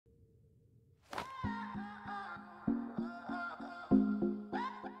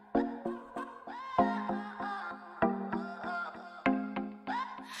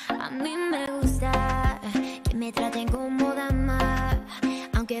mí me gusta que me traten como dama,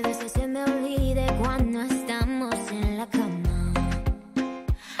 aunque a veces se me olvide cuando estamos en la cama.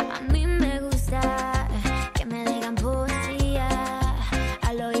 A mí me gusta que me digan poesía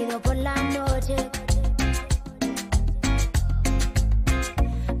al oído por la noche.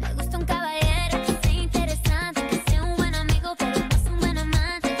 Me gusta un caballero que sea interesante, que sea un buen amigo, pero no es un buen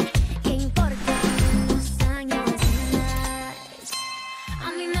amante. ¿Qué importa unos años más?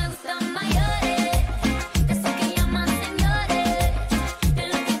 A mí me gustan mayores, de esos que llaman señores, de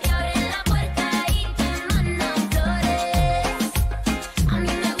los que te abren la puerta y te mandan flores. A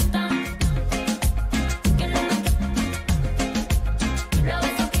mí me gustan que no me los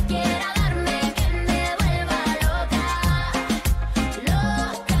besos que quiera darme, que me vuelva loca,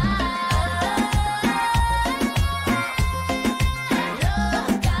 loca,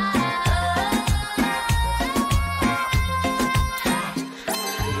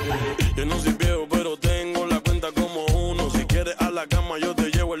 Yo no soy viejo, pero tengo la cuenta como uno. Si quieres a la cama, yo te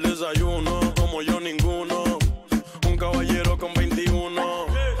llevo el desayuno. Como yo, ninguno. Un caballero con 21.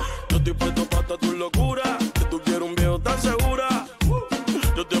 Yo estoy puesto para toda tu locura. Que tú quieres un viejo tan segura.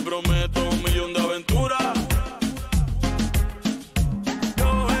 Yo te prometo 1.000.000 de aventuras.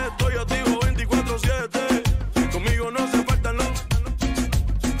 Yo estoy activo 24/7. Conmigo no se faltan los.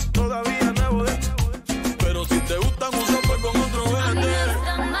 Todavía nuevo de. Pero si te gustan un sopa con otro a mí me vete.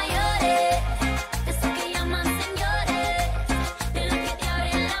 gustan mayores, de esos que llaman señores, de los que te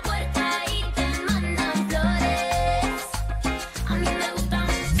abren la puerta y te mandan flores. A mí me gustan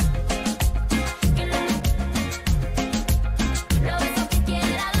que no me los besos que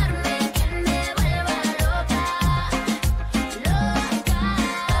quiera darme, que me vuelva loca, loca,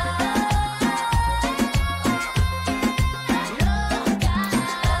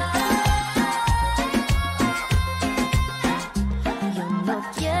 Yo no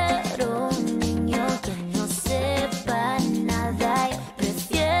quiero un niño que no sepa nada. Yo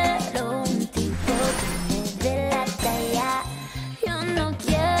prefiero un tipo que me dé la talla. Yo no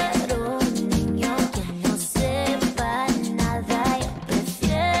quiero un niño que no sepa nada. Yo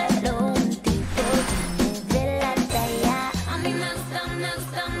prefiero un tipo que me dé la talla. A mí me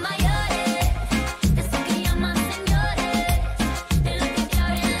gustan mayores, de esos que llaman señores, de los que te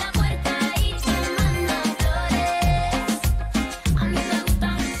abren la puerta y te mandan flores. A mí me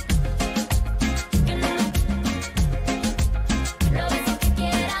gustan que no me los besos que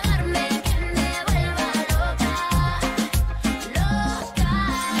quiera darme, que me vuelva loca, loca,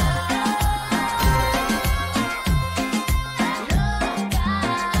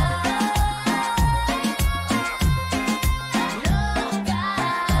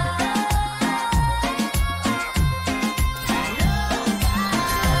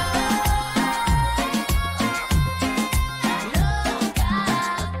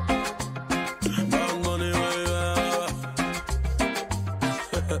 Bad Bunny, baby.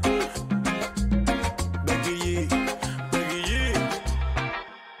 Becky G, Becky G.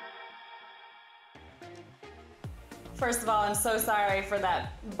 First of all, I'm so sorry for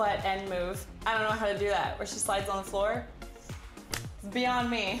that butt end move. I don't know how to do that, where she slides on the floor. It's beyond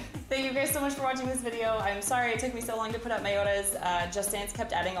me. Thank you guys so much for watching this video. I'm sorry it took me so long to put up Mayores. Just Dance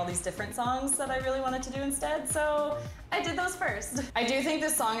kept adding all these different songs that I really wanted to do instead, so I did those first. I do think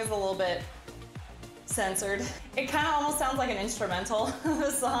this song is a little bit censored. It kind of almost sounds like an instrumental of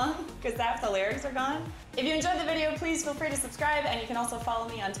a song because half the lyrics are gone. If you enjoyed the video, please feel free to subscribe, and you can also follow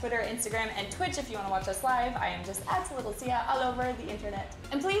me on Twitter, Instagram, and Twitch if you want to watch us live. I am just at littlesiha all over the internet.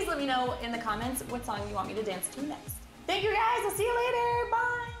 And please let me know in the comments what song you want me to dance to next. Thank you guys, I'll see you later,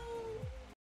 bye!